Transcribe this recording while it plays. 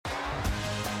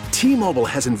T-Mobile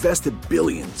has invested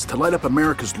billions to light up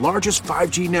America's largest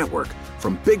 5G network,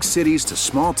 from big cities to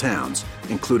small towns,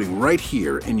 including right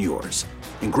here in yours.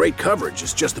 And great coverage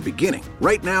is just the beginning.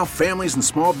 Right now, families and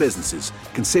small businesses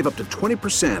can save up to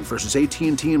 20% versus AT&T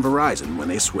and Verizon when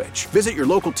they switch. Visit your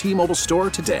local T-Mobile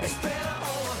store today.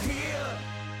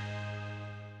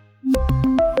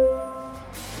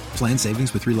 Plan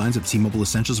savings with 3 lines of T-Mobile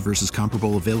Essentials versus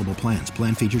comparable available plans.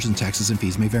 Plan features and taxes and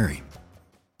fees may vary.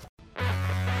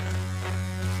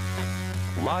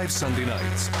 Live Sunday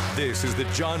nights, this is the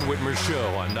John Whitmer Show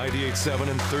on 98.7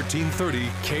 and 1330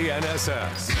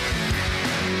 KNSS.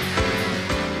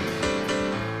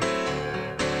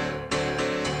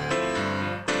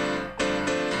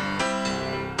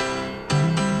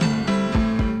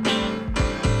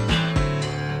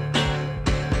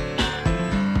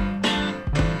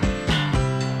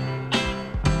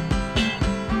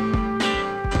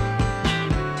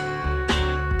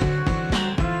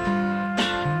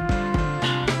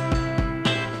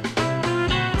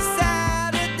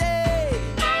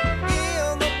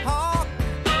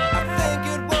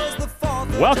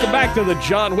 Welcome back to the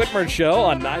John Whitmer Show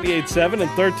on 98.7 and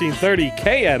 1330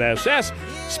 KNSS,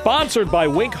 sponsored by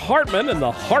Wink Hartman and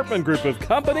the Hartman Group of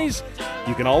Companies.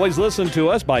 You can always listen to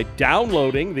us by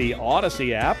downloading the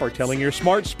Odyssey app or telling your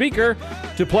smart speaker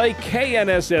to play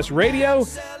KNSS Radio.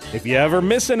 If you ever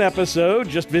miss an episode,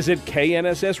 just visit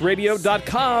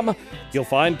knssradio.com. You'll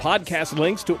find podcast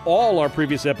links to all our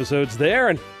previous episodes there,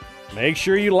 and make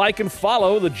sure you like and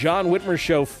follow the John Whitmer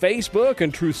Show Facebook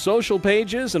and Truth Social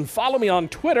pages, and follow me on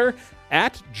Twitter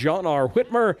at John R.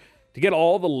 Whitmer to get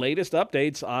all the latest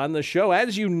updates on the show.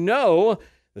 As you know,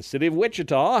 the city of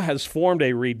Wichita has formed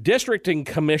a redistricting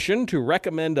commission to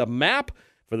recommend a map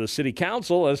for the city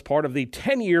council as part of the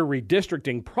 10-year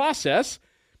redistricting process.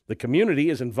 The community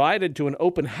is invited to an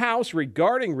open house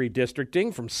regarding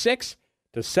redistricting from 6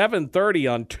 to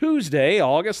 7:30 on Tuesday,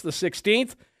 August the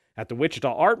 16th, at the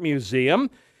Wichita Art Museum.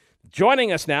 Joining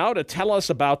us now to tell us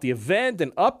about the event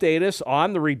and update us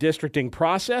on the redistricting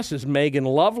process is Megan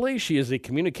Lovely. She is the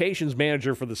communications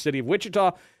manager for the city of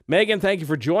Wichita. Megan, thank you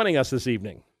for joining us this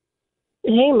evening.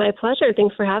 Hey, my pleasure.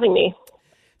 Thanks for having me.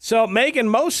 So, Megan,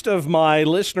 most of my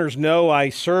listeners know I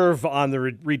serve on the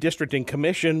redistricting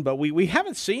commission, but we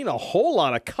haven't seen a whole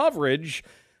lot of coverage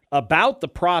about the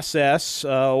process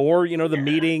or, the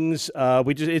meetings.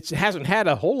 It hasn't had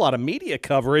a whole lot of media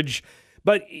coverage.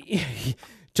 But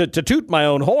to toot my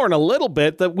own horn a little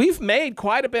bit, that we've made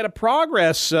quite a bit of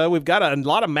progress. We've got a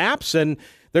lot of maps, and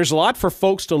there's a lot for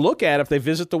folks to look at if they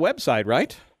visit the website,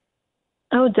 right?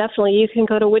 Oh, definitely. You can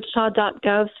go to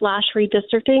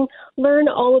wichita.gov/redistricting, learn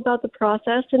all about the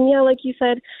process. And yeah, like you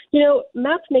said,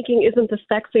 map making isn't the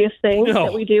sexiest thing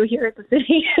that we do here at the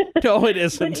city. No, it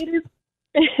isn't. But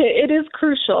it is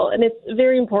crucial, and it's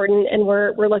very important, and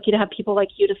we're lucky to have people like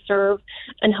you to serve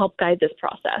and help guide this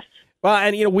process. Well,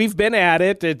 and, we've been at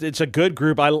it. It's a good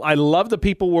group. I love the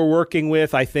people we're working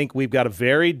with. I think we've got a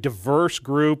very diverse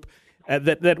group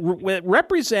that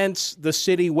represents the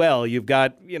city well. You've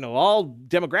got, all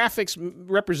demographics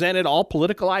represented, all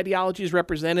political ideologies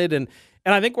represented, and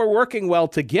I think we're working well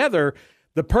together.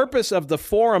 The purpose of the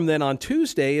forum then on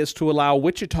Tuesday is to allow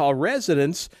Wichita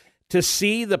residents to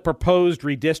see the proposed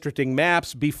redistricting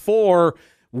maps before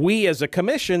we as a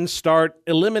commission start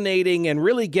eliminating and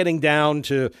really getting down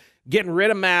to getting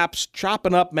rid of maps,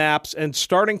 chopping up maps, and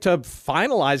starting to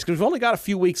finalize, because we've only got a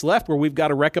few weeks left where we've got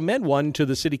to recommend one to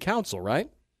the city council, right?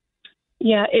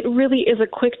 Yeah, it really is a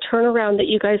quick turnaround that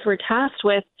you guys were tasked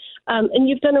with. And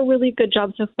you've done a really good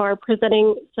job so far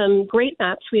presenting some great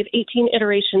maps. We have 18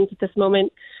 iterations at this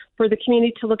moment for the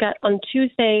community to look at on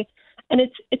Tuesday. And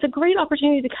it's a great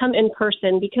opportunity to come in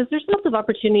person, because there's lots of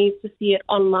opportunities to see it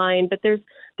online, but there's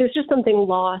just something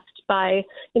lost by,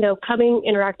 coming,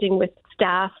 interacting with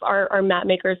staff, our map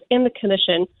makers, and the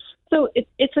commission. So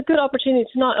it's a good opportunity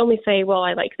to not only say, well,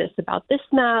 I like this about this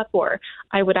map, or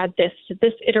I would add this to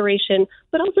this iteration,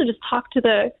 but also just talk to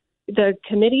the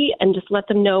committee and just let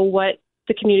them know what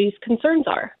the community's concerns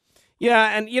are.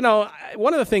 Yeah, and,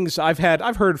 one of the things I've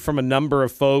heard from a number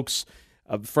of folks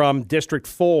from District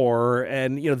 4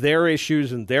 and, their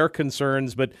issues and their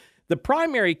concerns, but the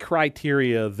primary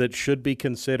criteria that should be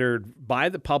considered by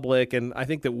the public, and I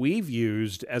think that we've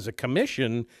used as a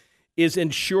commission, is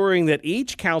ensuring that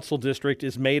each council district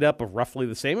is made up of roughly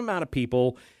the same amount of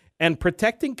people and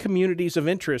protecting communities of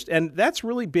interest. And that's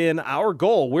really been our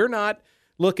goal. We're not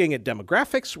looking at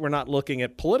demographics. We're not looking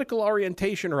at political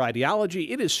orientation or ideology.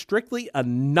 It is strictly a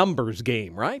numbers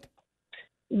game, right?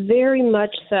 Very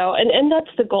much so. And that's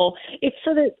the goal. It's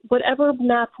so that whatever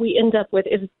map we end up with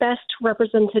is best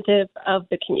representative of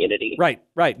the community.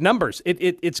 Right. Numbers.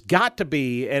 It's got to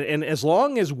be. And as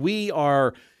long as we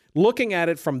are looking at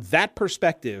it from that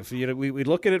perspective, we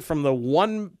look at it from the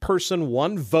one person,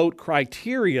 one vote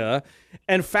criteria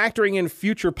and factoring in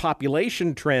future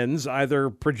population trends, either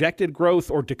projected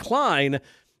growth or decline,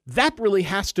 that really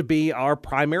has to be our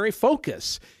primary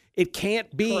focus. It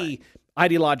can't be Correct.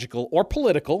 Ideological or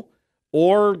political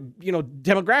or,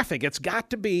 demographic. It's got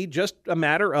to be just a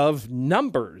matter of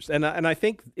numbers. And I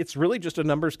think it's really just a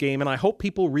numbers game. And I hope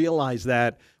people realize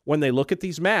that when they look at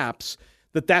these maps,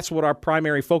 that's what our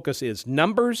primary focus is,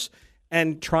 numbers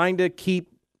and trying to keep,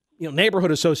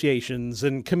 neighborhood associations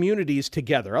and communities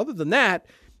together. Other than that,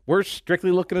 we're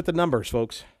strictly looking at the numbers,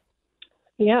 folks.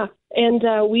 Yeah. And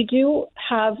we do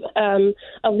have a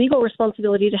legal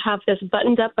responsibility to have this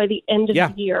buttoned up by the end of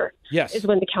the year. Yes. Is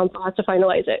when the council has to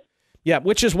finalize it. Yeah,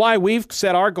 which is why we've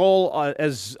set our goal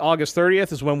as August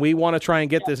 30th is when we want to try and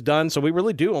get this done. So we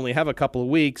really do only have a couple of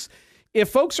weeks. If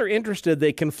folks are interested,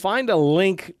 they can find a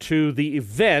link to the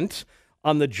event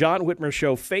on the John Whitmer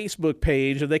Show Facebook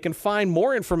page. They can find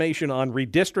more information on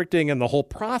redistricting and the whole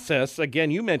process.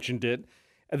 Again, you mentioned it.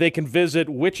 They can visit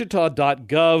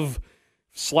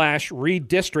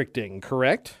wichita.gov/redistricting,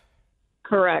 correct?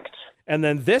 Correct. And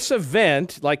then this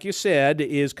event, like you said,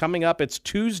 is coming up. It's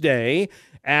Tuesday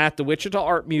at the Wichita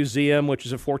Art Museum, which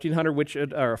is at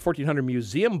 1400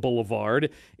 Museum Boulevard.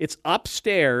 It's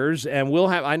upstairs, and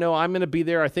I know I'm going to be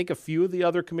there. I think a few of the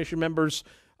other commission members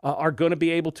are going to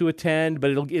be able to attend,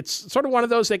 but it's sort of one of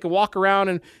those they can walk around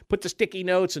and put the sticky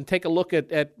notes and take a look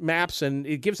at maps, and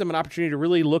it gives them an opportunity to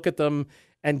really look at them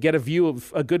and get a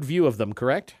good view of them,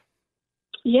 correct?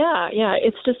 Yeah.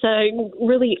 It's just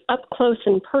really up close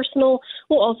and personal.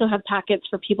 We'll also have packets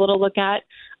for people to look at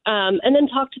and then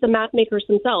talk to the map makers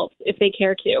themselves if they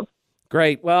care to.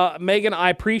 Great. Well, Megan, I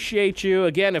appreciate you.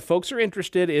 Again, if folks are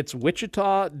interested, it's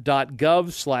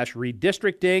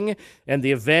wichita.gov/redistricting, and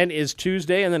the event is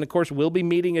Tuesday. And then, of course, we'll be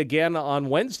meeting again on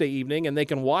Wednesday evening, and they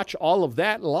can watch all of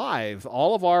that live.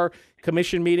 All of our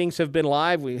commission meetings have been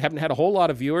live. We haven't had a whole lot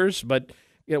of viewers, but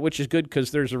which is good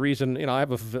because there's a reason. I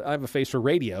have a face for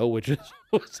radio, which is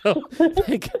so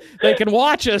they can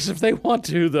watch us if they want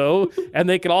to, though, and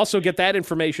they can also get that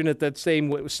information at that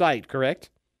same site. Correct?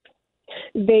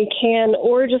 They can,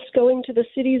 or just going to the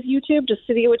city's YouTube, just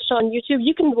City of Wichita on YouTube.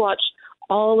 You can watch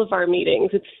all of our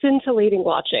meetings. It's scintillating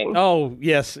watching. Oh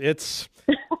yes, it's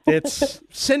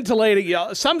scintillating.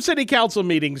 Yeah, some city council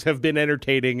meetings have been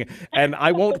entertaining, and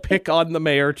I won't pick on the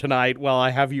mayor tonight while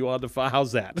I have you on the phone.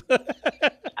 How's that?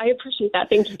 I appreciate that.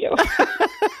 Thank you.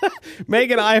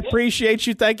 Megan, I appreciate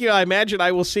you. Thank you. I imagine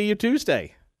I will see you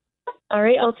Tuesday. All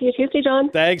right. I'll see you Tuesday, John.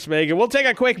 Thanks, Megan. We'll take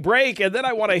a quick break, and then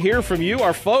I want to hear from you.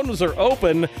 Our phones are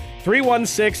open,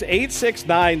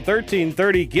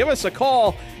 316-869-1330. Give us a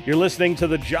call. You're listening to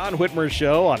The John Whitmer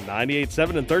Show on 98.7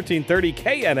 and 1330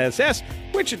 KNSS,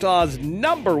 Wichita's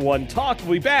 #1 talk.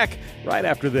 We'll be back right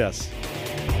after this.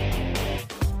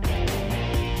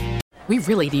 We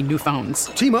really need new phones.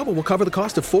 T-Mobile will cover the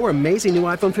cost of 4 amazing new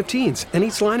iPhone 15s, and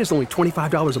each line is only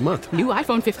 $25 a month. New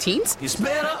iPhone 15s? It's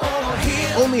better over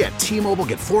here. Only at T-Mobile,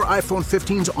 get 4 iPhone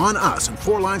 15s on us and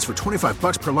 4 lines for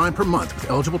 $25 per line per month with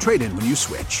eligible trade-in when you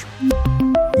switch.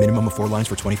 Minimum of 4 lines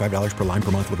for $25 per line per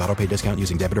month with autopay discount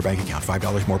using debit or bank account.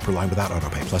 $5 more per line without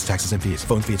autopay, plus taxes and fees.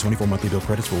 Phone fee at 24 monthly bill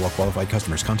credits for well-qualified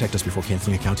customers. Contact us before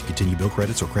canceling account to continue bill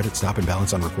credits or credit stop and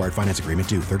balance on required finance agreement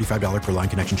due. $35 per line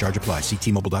connection charge applies. See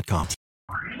T-Mobile.com.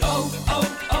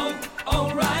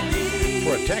 O'Reilly.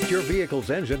 Protect your vehicle's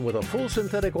engine with a full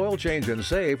synthetic oil change and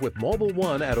save with Mobil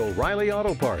 1 at O'Reilly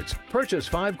Auto Parts. Purchase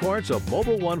 5 quarts of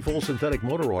Mobil 1 full synthetic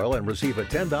motor oil and receive a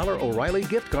 $10 O'Reilly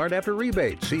gift card after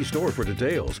rebate. See store for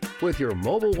details. With your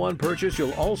Mobil 1 purchase,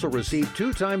 you'll also receive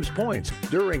 2 times points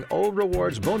during O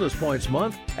Rewards Bonus Points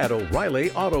Month at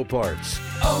O'Reilly Auto Parts.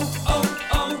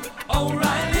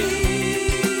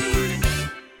 O'Reilly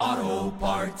Auto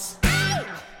Parts.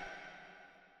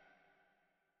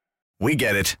 We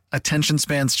get it. Attention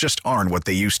spans just aren't what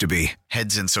they used to be.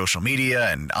 Heads in social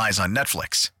media and eyes on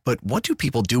Netflix. But what do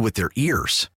people do with their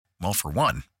ears? Well, for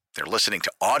one, they're listening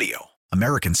to audio.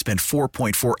 Americans spend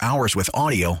 4.4 hours with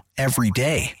audio every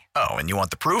day. Oh, and you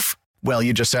want the proof? Well,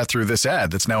 you just sat through this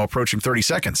ad that's now approaching 30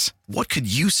 seconds. What could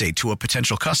you say to a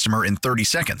potential customer in 30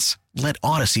 seconds? Let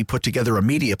Odyssey put together a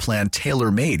media plan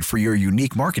tailor-made for your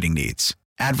unique marketing needs.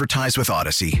 Advertise with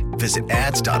Odyssey. Visit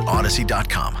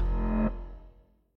ads.odyssey.com.